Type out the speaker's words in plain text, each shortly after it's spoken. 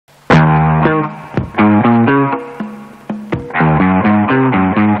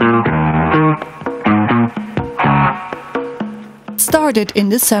started in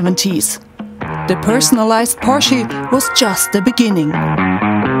the 70s. The personalized Porsche was just the beginning.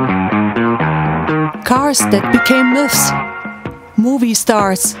 Cars that became myths, movie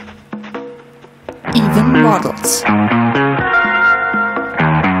stars, even models.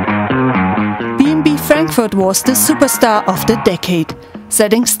 B&B Frankfurt was the superstar of the decade,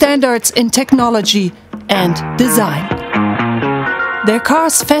 setting standards in technology and design. Their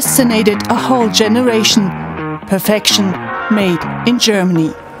cars fascinated a whole generation. Perfection made in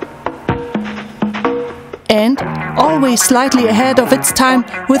Germany. And always slightly ahead of its time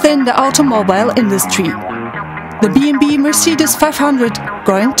within the automobile industry. The B&B Mercedes 500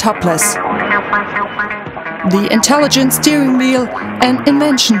 going topless. The intelligent steering wheel, an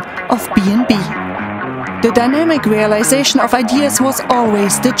invention of B&B. The dynamic realization of ideas was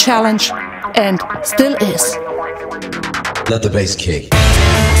always the challenge, and still is. Let the bass kick.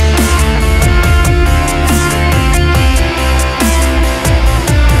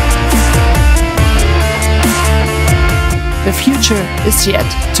 The future is yet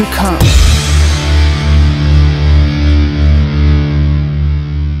to come.